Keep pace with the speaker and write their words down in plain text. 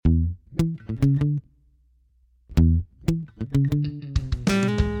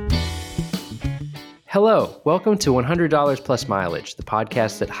Hello, welcome to $100 Plus Mileage, the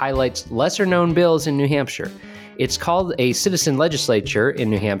podcast that highlights lesser-known bills in New Hampshire. It's called a citizen legislature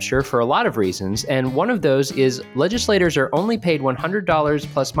in New Hampshire for a lot of reasons, and one of those is legislators are only paid $100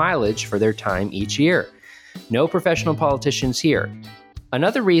 plus mileage for their time each year. No professional politicians here.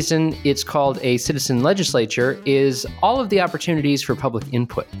 Another reason it's called a citizen legislature is all of the opportunities for public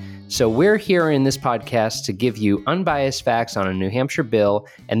input. So we're here in this podcast to give you unbiased facts on a New Hampshire bill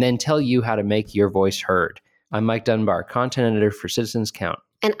and then tell you how to make your voice heard. I'm Mike Dunbar, content editor for Citizens Count.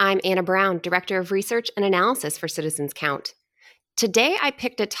 And I'm Anna Brown, Director of Research and Analysis for Citizens Count. Today, I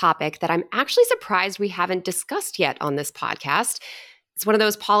picked a topic that I'm actually surprised we haven't discussed yet on this podcast. It's one of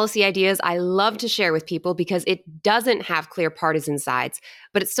those policy ideas I love to share with people because it doesn't have clear partisan sides,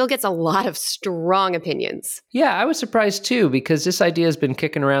 but it still gets a lot of strong opinions. Yeah, I was surprised too because this idea has been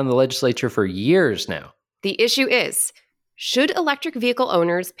kicking around the legislature for years now. The issue is, should electric vehicle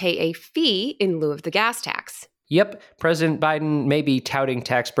owners pay a fee in lieu of the gas tax? Yep, President Biden may be touting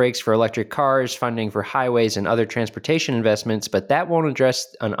tax breaks for electric cars, funding for highways and other transportation investments, but that won't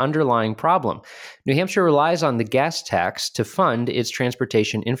address an underlying problem. New Hampshire relies on the gas tax to fund its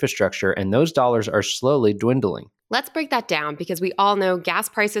transportation infrastructure, and those dollars are slowly dwindling. Let's break that down because we all know gas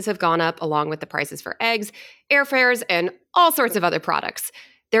prices have gone up along with the prices for eggs, airfares, and all sorts of other products.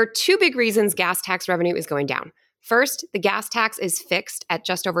 There are two big reasons gas tax revenue is going down. First, the gas tax is fixed at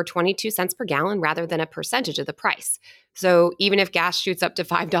just over 22 cents per gallon rather than a percentage of the price. So even if gas shoots up to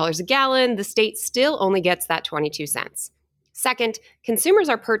 $5 a gallon, the state still only gets that 22 cents. Second, consumers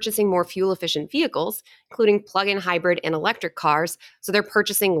are purchasing more fuel-efficient vehicles, including plug-in hybrid and electric cars, so they're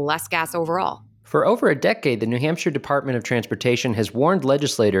purchasing less gas overall. For over a decade, the New Hampshire Department of Transportation has warned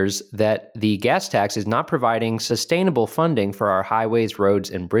legislators that the gas tax is not providing sustainable funding for our highways, roads,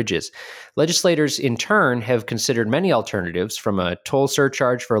 and bridges. Legislators, in turn, have considered many alternatives, from a toll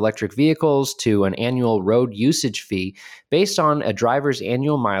surcharge for electric vehicles to an annual road usage fee based on a driver's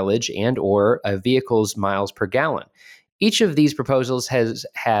annual mileage and/or a vehicle's miles per gallon. Each of these proposals has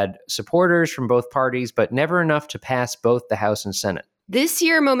had supporters from both parties, but never enough to pass both the House and Senate. This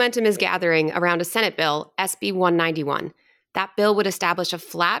year, momentum is gathering around a Senate bill, SB 191. That bill would establish a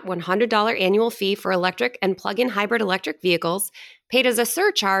flat $100 annual fee for electric and plug-in hybrid electric vehicles, paid as a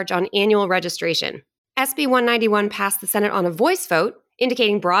surcharge on annual registration. SB 191 passed the Senate on a voice vote,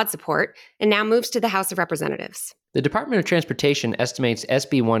 indicating broad support, and now moves to the House of Representatives. The Department of Transportation estimates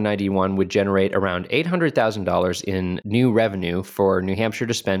SB 191 would generate around $800,000 in new revenue for New Hampshire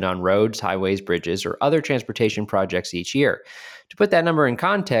to spend on roads, highways, bridges, or other transportation projects each year. To put that number in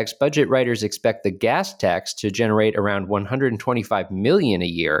context, budget writers expect the gas tax to generate around $125 million a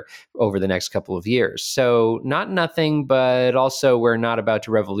year over the next couple of years. So not nothing, but also we're not about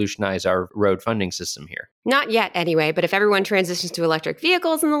to revolutionize our road funding system here. Not yet, anyway, but if everyone transitions to electric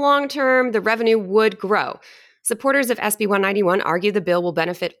vehicles in the long term, the revenue would grow. Supporters of SB 191 argue the bill will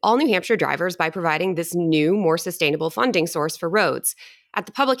benefit all New Hampshire drivers by providing this new, more sustainable funding source for roads. At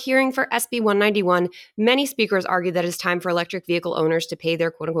the public hearing for SB 191, many speakers argued that it's time for electric vehicle owners to pay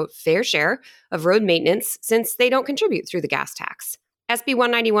their quote-unquote fair share of road maintenance since they don't contribute through the gas tax. SB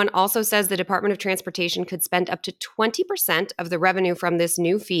 191 also says the Department of Transportation could spend up to 20% of the revenue from this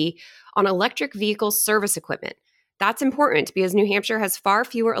new fee on electric vehicle service equipment. That's important because New Hampshire has far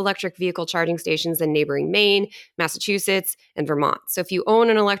fewer electric vehicle charging stations than neighboring Maine, Massachusetts, and Vermont. So if you own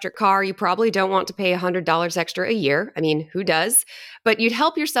an electric car, you probably don't want to pay $100 extra a year. I mean, who does? But you'd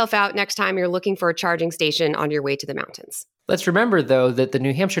help yourself out next time you're looking for a charging station on your way to the mountains. Let's remember, though, that the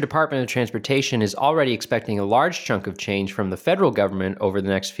New Hampshire Department of Transportation is already expecting a large chunk of change from the federal government over the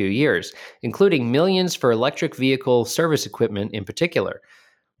next few years, including millions for electric vehicle service equipment in particular.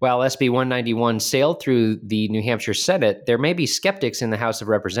 While SB 191 sailed through the New Hampshire Senate, there may be skeptics in the House of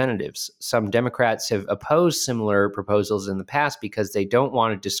Representatives. Some Democrats have opposed similar proposals in the past because they don't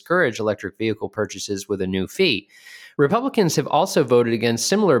want to discourage electric vehicle purchases with a new fee. Republicans have also voted against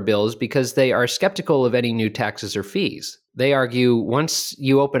similar bills because they are skeptical of any new taxes or fees. They argue once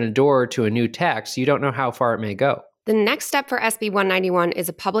you open a door to a new tax, you don't know how far it may go. The next step for SB 191 is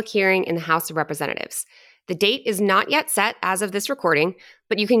a public hearing in the House of Representatives. The date is not yet set as of this recording,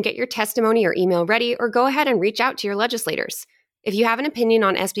 but you can get your testimony or email ready or go ahead and reach out to your legislators. If you have an opinion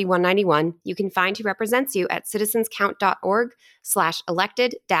on SB 191, you can find who represents you at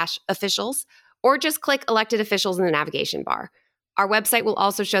citizenscount.org/elected-officials or just click elected officials in the navigation bar. Our website will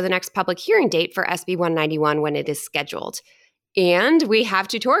also show the next public hearing date for SB 191 when it is scheduled. And we have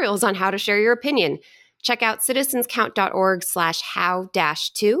tutorials on how to share your opinion. Check out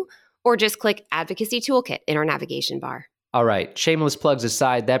citizenscount.org/how-2 or just click Advocacy Toolkit in our navigation bar. All right, shameless plugs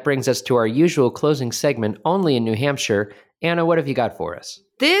aside, that brings us to our usual closing segment only in New Hampshire. Anna, what have you got for us?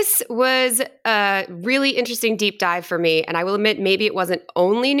 This was a really interesting deep dive for me. And I will admit, maybe it wasn't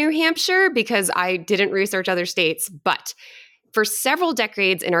only New Hampshire because I didn't research other states, but for several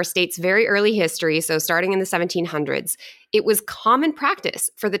decades in our state's very early history, so starting in the 1700s, it was common practice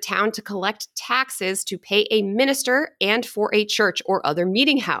for the town to collect taxes to pay a minister and for a church or other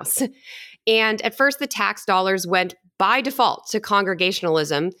meeting house. And at first, the tax dollars went by default to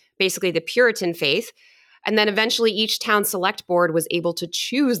Congregationalism, basically the Puritan faith. And then eventually each town select board was able to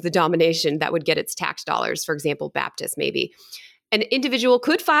choose the denomination that would get its tax dollars, for example, Baptist maybe. An individual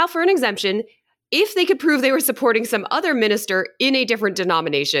could file for an exemption if they could prove they were supporting some other minister in a different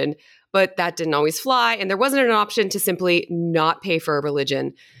denomination, but that didn't always fly, and there wasn't an option to simply not pay for a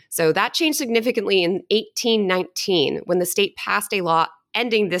religion. So that changed significantly in 1819 when the state passed a law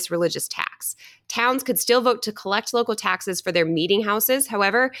ending this religious tax. Towns could still vote to collect local taxes for their meeting houses,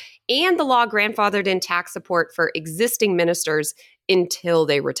 however, and the law grandfathered in tax support for existing ministers until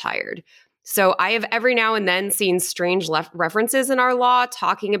they retired. So I have every now and then seen strange references in our law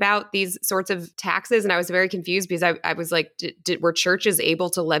talking about these sorts of taxes, and I was very confused because I was like, were churches able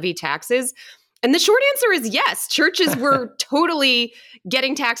to levy taxes? And the short answer is yes. Churches were totally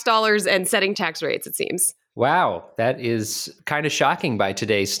getting tax dollars and setting tax rates, it seems. Wow, that is kind of shocking by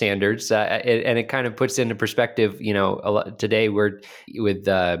today's standards, and it kind of puts into perspective. Today we're with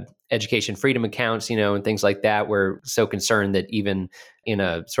education freedom accounts, and things like that. We're so concerned that even in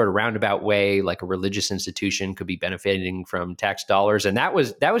a sort of roundabout way, like a religious institution could be benefiting from tax dollars, and that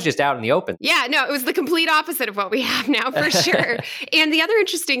was just out in the open. Yeah, no, it was the complete opposite of what we have now, for sure. And the other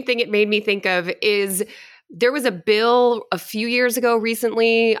interesting thing it made me think of is there was a bill a few years ago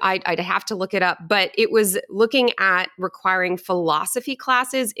recently, I'd have to look it up, but it was looking at requiring philosophy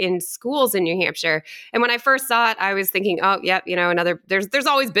classes in schools in New Hampshire. And when I first saw it, I was thinking, oh, yeah, there's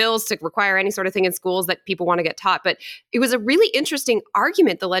always bills to require any sort of thing in schools that people want to get taught. But it was a really interesting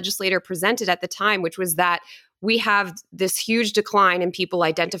argument the legislator presented at the time, which was that we have this huge decline in people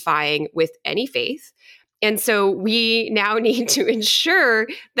identifying with any faith. And so we now need to ensure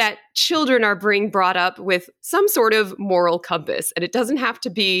that children are being brought up with some sort of moral compass. And it doesn't have to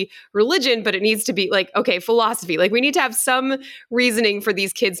be religion, but it needs to be philosophy. Like we need to have some reasoning for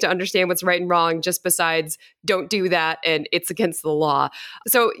these kids to understand what's right and wrong, just besides don't do that and it's against the law.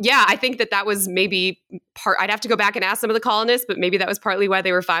 So yeah, I think that was maybe I'd have to go back and ask some of the colonists, but maybe that was partly why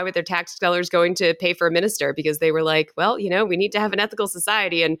they were fine with their tax dollars going to pay for a minister, because they were like, well, we need to have an ethical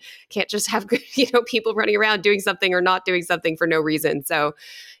society and can't just have, people running around doing something or not doing something for no reason. So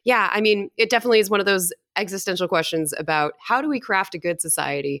yeah, I mean, it definitely is one of those existential questions about how do we craft a good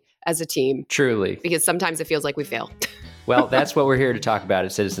society as a team? Truly. Because sometimes it feels like we fail. Well, that's what we're here to talk about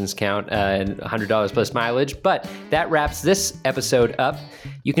at Citizens Count and $100 plus mileage. But that wraps this episode up.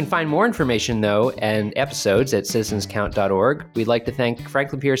 You can find more information, though, and episodes at citizenscount.org. We'd like to thank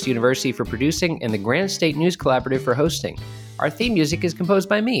Franklin Pierce University for producing and the Granite State News Collaborative for hosting. Our theme music is composed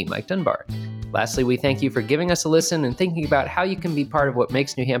by me, Mike Dunbar. Lastly, we thank you for giving us a listen and thinking about how you can be part of what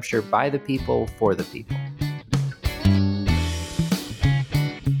makes New Hampshire by the people, for the people.